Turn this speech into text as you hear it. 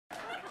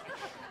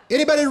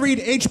Anybody read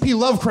H.P.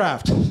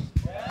 Lovecraft?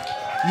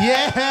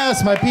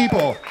 Yes, my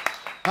people.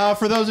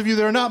 For those of you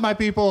that are not my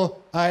people,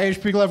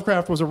 H.P.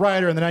 Lovecraft was a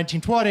writer in the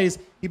 1920s.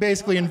 He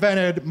basically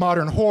invented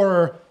modern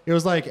horror. It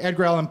was like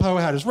Edgar Allan Poe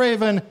had his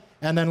Raven,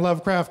 and then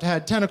Lovecraft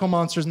had tentacle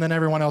monsters, and then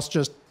everyone else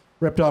just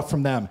ripped off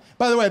from them.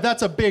 By the way,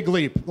 that's a big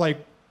leap.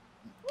 Like,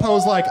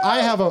 Poe's like,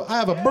 I have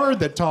a bird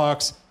that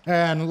talks,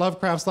 and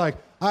Lovecraft's like,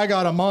 I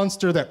got a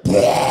monster that...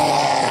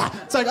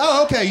 It's like,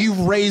 oh, okay,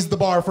 you've raised the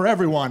bar for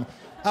everyone.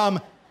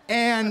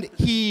 And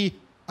he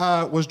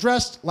was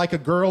dressed like a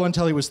girl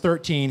until he was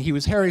 13. He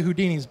was Harry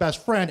Houdini's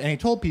best friend, and he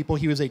told people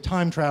he was a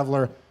time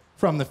traveler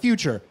from the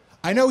future.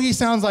 I know he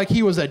sounds like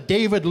he was a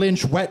David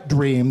Lynch wet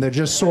dream that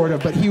just sort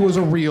of, but he was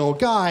a real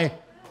guy,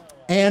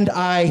 and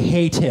I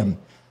hate him.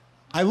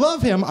 I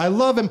love him,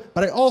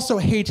 but I also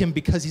hate him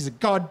because he's a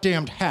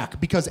goddamned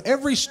hack, because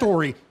every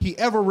story he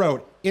ever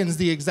wrote ends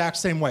the exact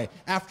same way.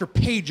 After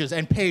pages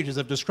and pages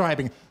of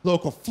describing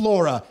local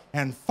flora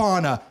and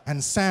fauna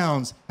and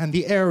sounds and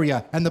the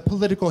area and the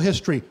political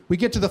history, we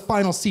get to the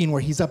final scene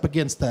where he's up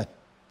against the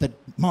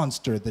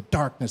monster, the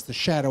darkness, the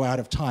shadow out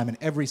of time, and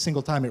every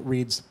single time it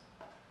reads,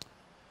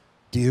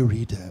 "Dear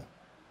reader,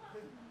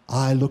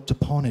 I looked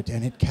upon it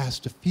and it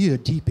cast a fear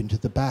deep into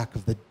the back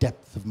of the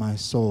depth of my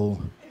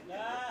soul.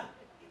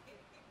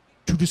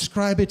 To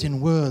describe it in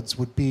words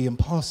would be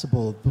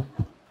impossible. The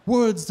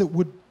words that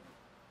would...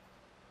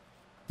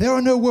 There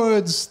are no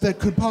words that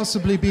could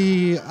possibly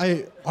be...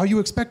 Are you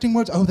expecting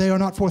words? Oh, they are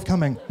not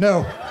forthcoming.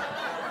 No.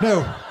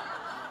 No.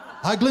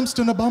 I glimpsed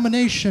an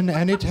abomination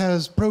and it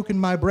has broken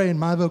my brain.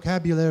 My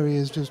vocabulary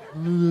is just...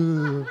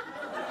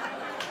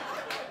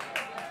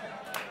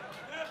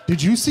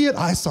 Did you see it?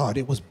 I saw it.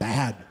 It was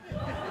bad.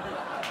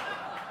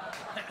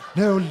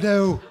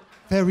 No.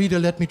 Fair reader,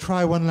 let me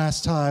try one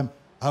last time.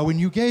 When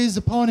you gaze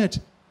upon it,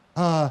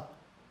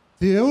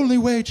 the only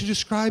way to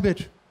describe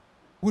it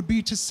would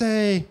be to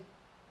say,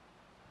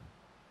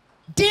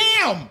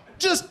 damn!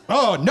 Just,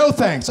 oh, no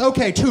thanks.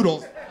 Okay,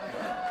 toodles.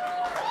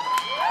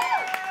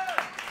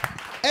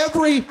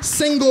 Every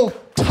single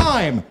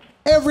time.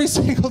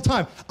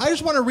 I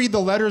just want to read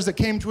the letters that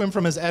came to him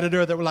from his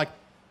editor that were like,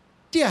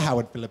 "Dear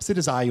Howard Phillips, it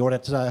is I, your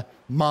editor,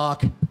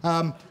 Mark.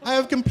 I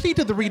have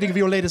completed the reading of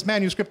your latest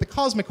manuscript, The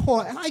Cosmic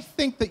Horror, and I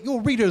think that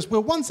your readers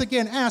will once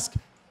again ask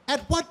at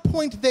what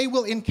point they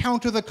will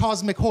encounter the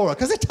cosmic horror,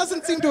 because it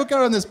doesn't seem to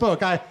occur in this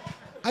book. I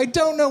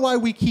don't know why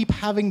we keep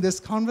having this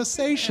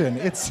conversation.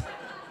 It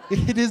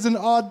is an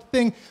odd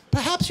thing.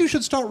 Perhaps you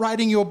should start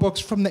writing your books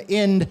from the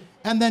end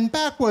and then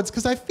backwards,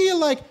 because I feel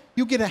like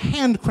you get a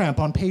hand cramp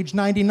on page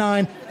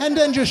 99 and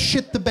then just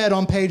shit the bed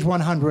on page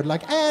 100,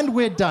 like, and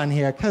we're done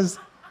here, because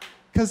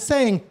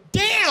saying,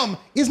 damn,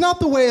 is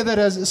not the way that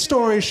a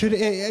story should,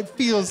 it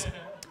feels,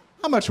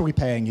 how much are we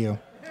paying you?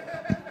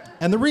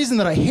 And the reason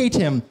that I hate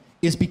him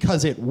is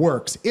because it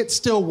works. It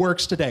still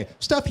works today.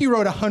 Stuff he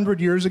wrote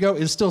 100 years ago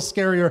is still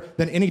scarier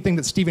than anything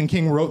that Stephen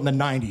King wrote in the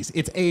 90s.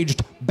 It's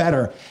aged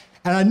better.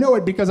 And I know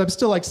it because I'm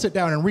still like, sit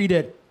down and read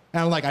it,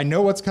 and I'm like, I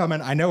know what's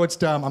coming, I know it's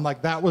dumb. I'm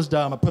like, that was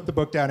dumb, I put the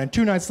book down, and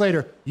 2 nights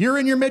later, you're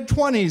in your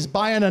mid-20s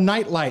buying a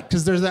nightlight,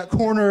 because there's that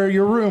corner of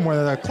your room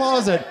where the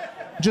closet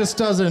just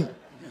doesn't,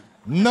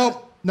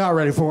 nope, not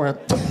ready for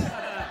it.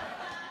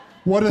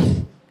 One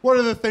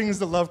of the things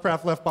that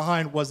Lovecraft left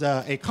behind was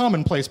a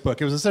commonplace book.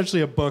 It was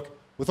essentially a book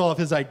with all of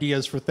his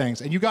ideas for things.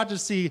 And you got to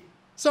see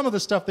some of the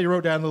stuff they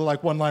wrote down, little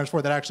like one-liners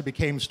for that actually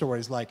became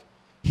stories, like,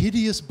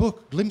 hideous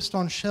book, glimpsed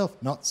on shelf,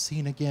 not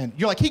seen again.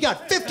 You're like, he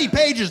got 50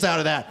 pages out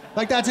of that.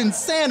 Like, that's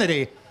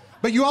insanity.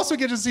 But you also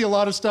get to see a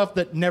lot of stuff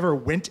that never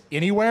went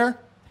anywhere.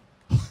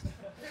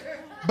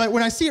 But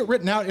when I see it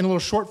written out in a little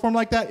short form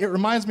like that, it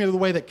reminds me of the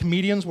way that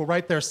comedians will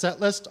write their set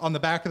list on the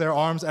back of their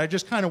arms. And I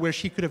just kind of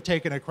wish he could have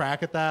taken a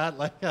crack at that.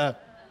 Like,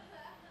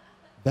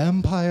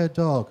 vampire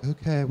dog.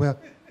 Okay, well,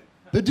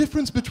 the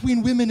difference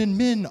between women and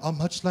men are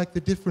much like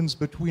the difference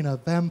between a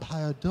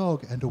vampire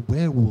dog and a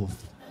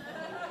werewolf.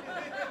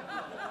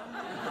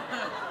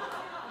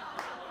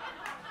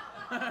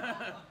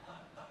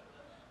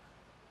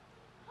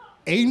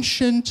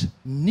 Ancient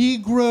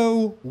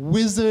Negro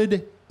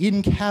Wizard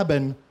in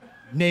Cabin,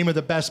 name of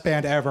the best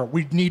band ever.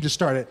 We need to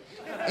start it.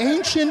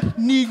 Ancient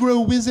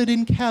Negro Wizard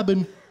in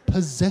Cabin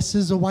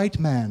possesses a white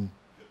man.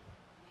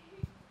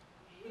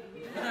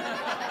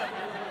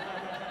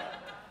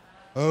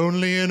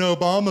 Only in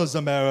Obama's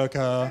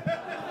America.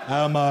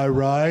 Am I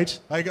right?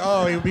 Like,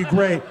 oh, it would be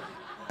great.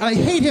 And I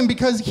hate him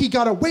because he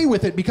got away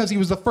with it because he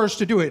was the first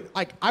to do it.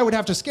 Like, I would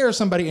have to scare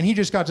somebody and he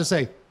just got to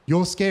say,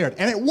 "You're scared."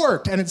 And it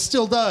worked, and it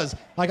still does.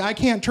 Like, I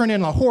can't turn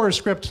in a horror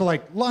script to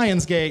like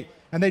Lionsgate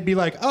and they'd be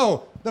like,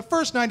 "Oh, the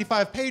first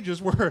 95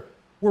 pages were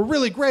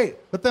really great,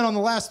 but then on the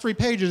last 3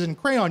 pages in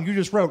crayon, you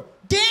just wrote,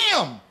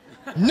 damn,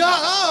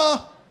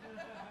 nuh-uh."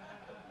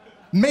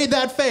 Made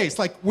that face.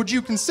 Like, would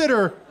you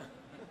consider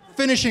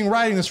finishing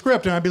writing the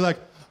script? And I'd be like,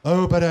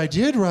 "Oh, but I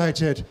did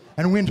write it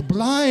and went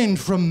blind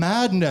from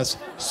madness,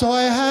 so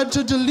I had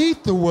to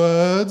delete the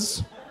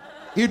words.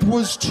 It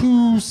was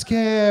too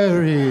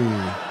scary."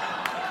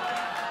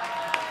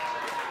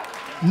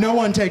 No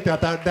one take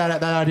that.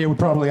 That idea would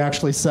probably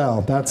actually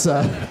sell. That's